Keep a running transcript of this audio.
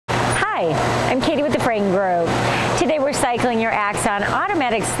Hi, I'm Katie with the Frain Group. Today we're cycling your Axon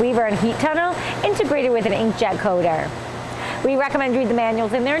automatic sleever and heat tunnel integrated with an inkjet coater. We recommend read the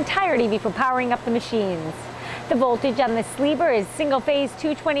manuals in their entirety before powering up the machines. The voltage on the sleever is single phase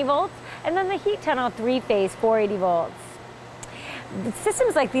 220 volts and then the heat tunnel 3-phase 480 volts.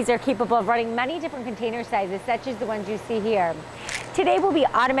 Systems like these are capable of running many different container sizes, such as the ones you see here. Today we'll be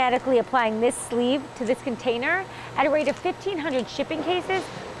automatically applying this sleeve to this container at a rate of 1,500 shipping cases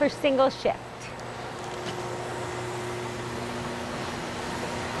per single shift.